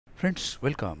Friends,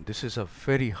 welcome. This is a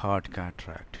very hard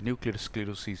cataract. Nuclear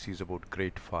sclerosis is about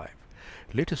grade 5.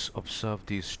 Let us observe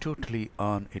this totally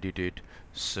unedited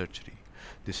surgery.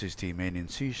 This is the main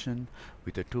incision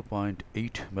with a 2.8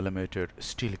 mm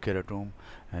steel keratome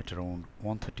at around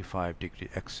 135-degree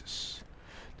axis.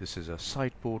 This is a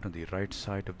side port on the right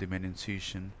side of the main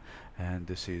incision, and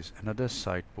this is another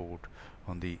side port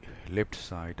on the left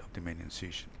side of the main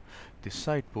incision. The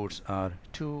side ports are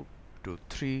 2 to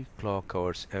 3 clock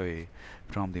hours away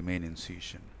from the main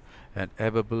incision. An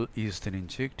abable is then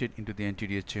injected into the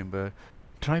anterior chamber.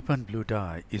 Trypan blue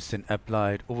dye is then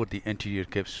applied over the anterior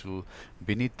capsule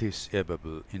beneath this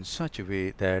abable in such a way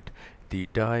that the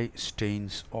dye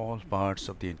stains all parts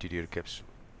of the anterior capsule.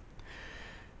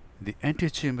 The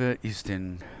antechamber is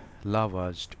then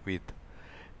lavaged with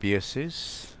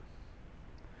PSS.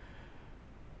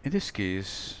 In this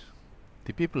case,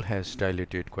 the pupil has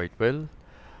dilated quite well,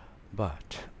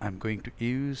 but I'm going to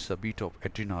use a bit of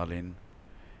adrenaline.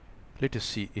 Let us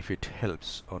see if it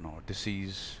helps or not. This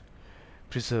is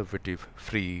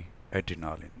preservative-free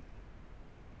adrenaline.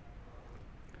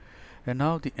 And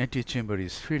now the antechamber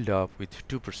is filled up with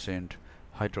 2%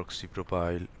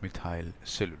 hydroxypropyl methyl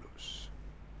cellulose.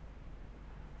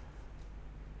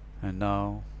 And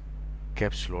now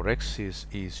Capsular Axis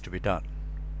is to be done.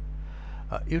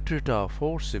 A Utrata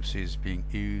forceps is being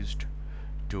used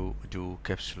to do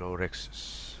Capsular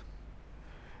Axis.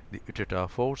 The Utrata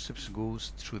forceps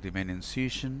goes through the main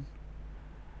incision.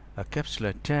 A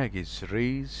capsular tag is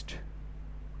raised,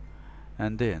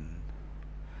 and then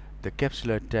the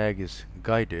capsular tag is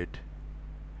guided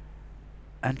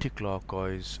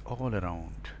anticlockwise all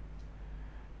around.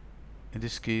 In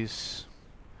this case,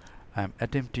 I am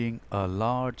attempting a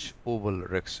large oval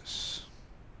rhexis.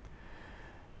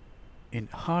 In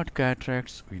hard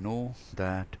cataracts, we know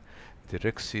that the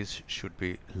rhexis should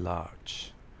be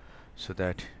large so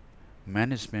that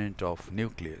management of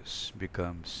nucleus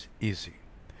becomes easy.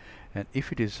 And if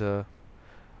it is a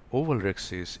oval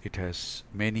rhexis, it has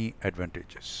many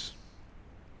advantages.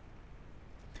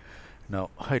 Now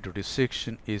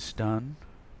hydrodissection is done.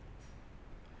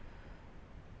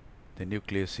 The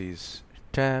nucleus is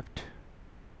tapped,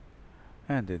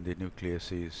 and then the nucleus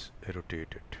is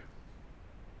rotated.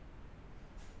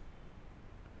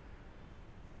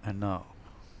 And now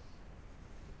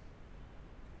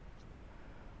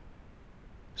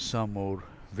some more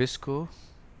visco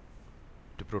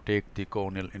to protect the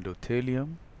corneal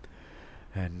endothelium.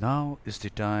 And now is the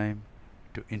time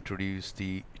to introduce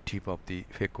the tip of the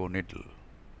phaco needle.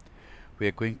 We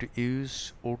are going to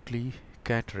use Oatley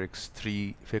Cataracts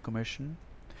 3 phacoemulsion.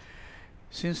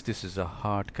 Since this is a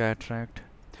hard cataract,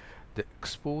 the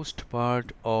exposed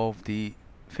part of the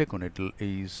phaco needle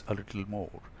is a little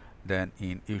more than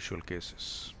in usual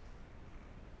cases.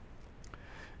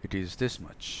 It is this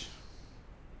much.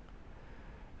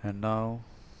 And now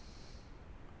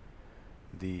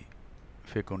the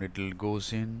phaco needle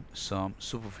goes in. Some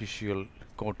superficial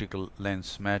cortical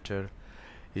lens matter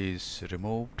is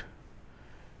removed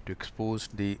to expose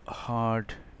the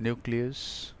hard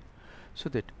nucleus so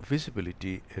that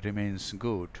visibility remains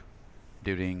good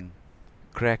during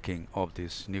cracking of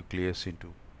this nucleus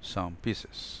into some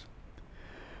pieces.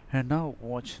 And now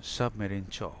watch Submarine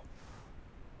Chop.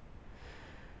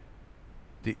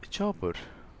 The chopper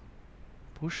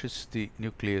pushes the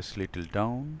nucleus little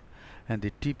down, and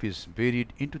the tip is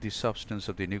buried into the substance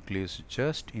of the nucleus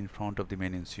just in front of the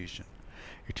main incision.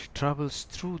 It travels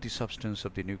through the substance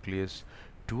of the nucleus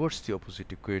towards the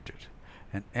opposite equator,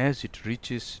 and as it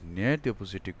reaches near the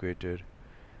opposite equator,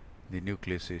 the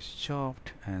nucleus is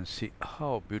chopped, and see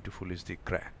how beautiful is the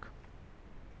crack.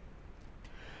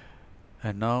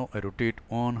 And now I rotate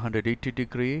 180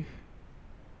 degree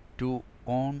to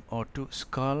on or two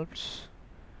scalps,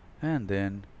 and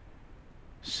then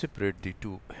separate the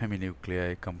two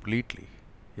heminuclei completely.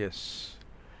 Yes,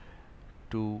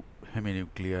 two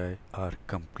heminuclei are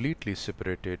completely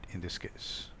separated in this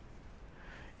case.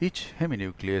 Each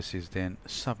heminucleus is then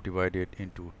subdivided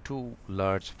into two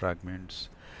large fragments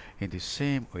in the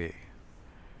same way,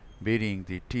 burying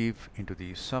the tip into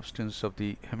the substance of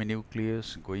the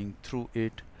heminucleus, going through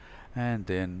it, and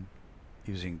then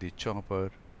using the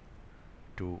chopper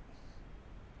to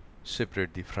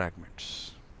separate the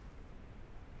fragments.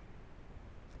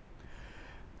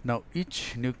 Now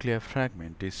each nuclear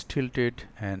fragment is tilted,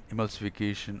 and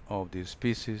emulsification of these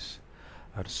pieces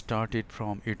are started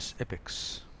from its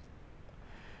apex.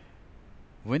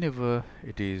 Whenever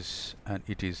it is, and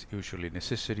it is usually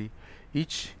necessary,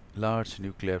 each large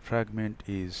nuclear fragment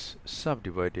is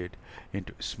subdivided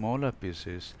into smaller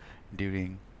pieces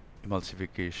during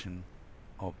emulsification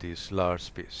of this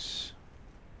large piece.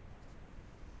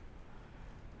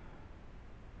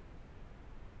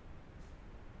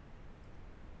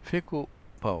 Phaco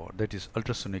power, that is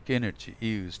ultrasonic energy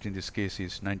used in this case,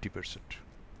 is 90%.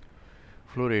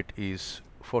 Flow rate is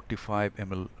 45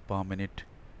 ml per minute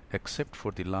except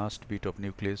for the last bit of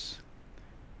nucleus,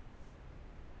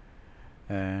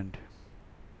 and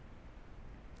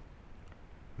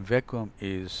vacuum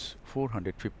is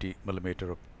 450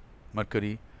 millimeter of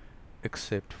mercury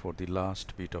except for the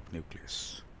last bit of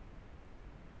nucleus.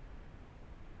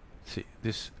 See,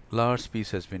 this large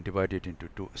piece has been divided into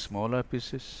two smaller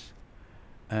pieces,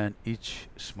 and each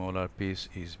smaller piece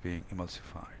is being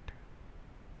emulsified.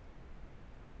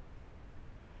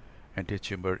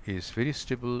 Antechamber is very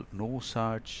stable, no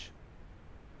surge,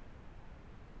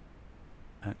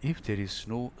 and if there is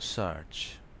no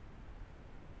surge,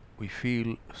 we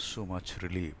feel so much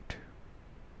relieved.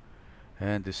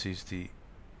 And this is the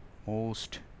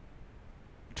most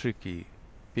tricky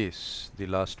piece, the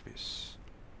last piece.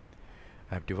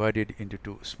 I have divided into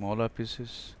two smaller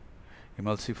pieces,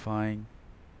 emulsifying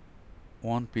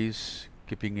one piece,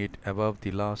 keeping it above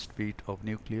the last bit of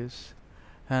nucleus,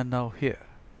 and now here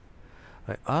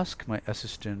I ask my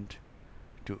assistant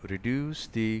to reduce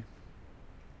to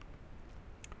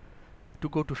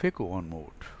go to Phaco on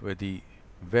mode, where the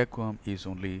vacuum is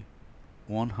only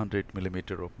 100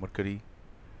 millimeter of mercury,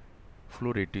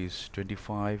 flow rate is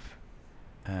 25,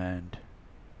 and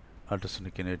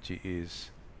ultrasonic energy is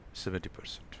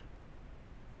 70%.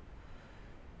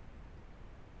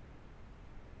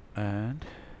 And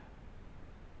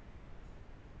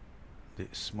the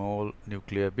small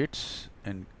nuclear bits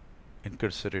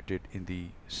incarcerated in the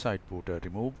side port are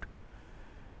removed,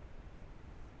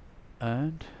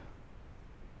 and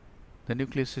the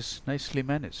nucleus is nicely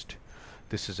managed.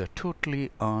 This is a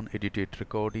totally unedited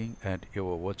recording, and you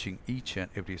are watching each and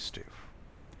every step.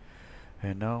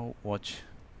 And now watch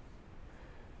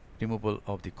removal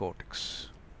of the cortex.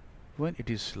 When it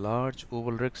is large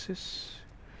oval rhexis,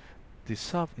 the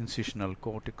sub-incisional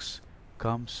cortex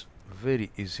comes very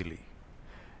easily,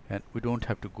 and we don't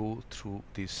have to go through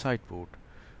the side port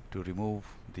to remove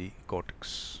the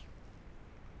cortex.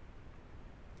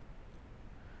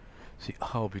 See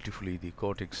how beautifully the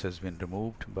cortex has been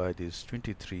removed by this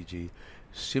 23G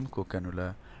Simcoe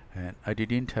cannula, and I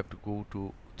didn't have to go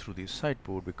through the side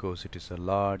port because it is a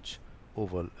large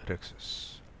oval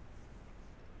rhexis.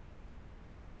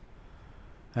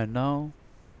 And now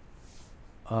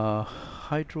a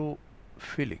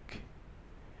hydrophilic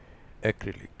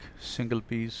acrylic single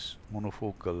piece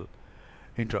monofocal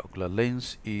intraocular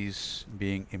lens is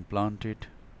being implanted,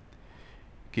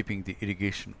 keeping the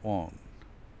irrigation on.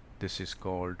 This is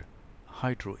called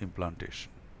hydroimplantation.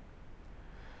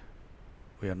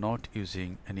 We are not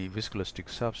using any viscoelastic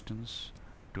substance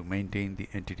to maintain the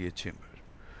anterior chamber.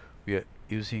 We are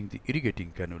using the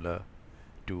irrigating cannula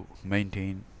to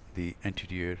maintain the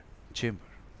anterior chamber.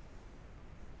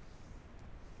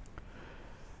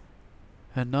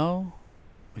 And now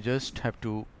we just have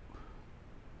to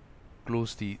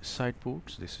close the side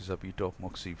ports. This is a bit of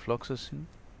moxifloxacin.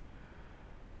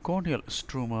 Corneal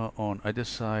stroma on either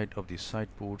side of the side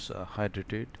ports are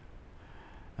hydrated,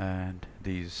 and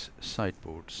these side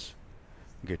ports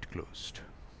get closed.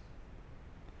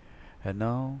 And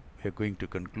now we are going to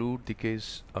conclude the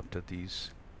case after these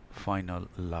final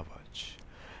lavage.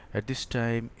 At this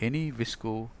time, any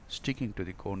visco sticking to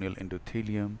the corneal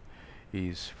endothelium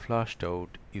is flushed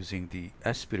out using the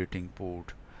aspirating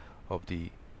port of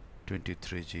the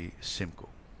 23G Simcoe.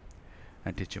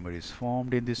 Antechamber is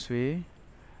formed in this way,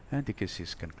 and the case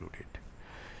is concluded.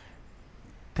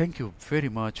 Thank you very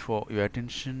much for your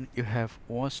attention. You have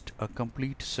watched a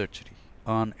complete surgery,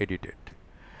 unedited,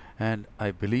 and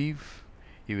I believe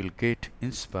you will get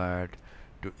inspired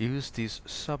to use this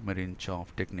submarine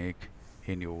chop technique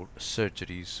in your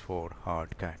surgeries for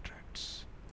hard cataracts.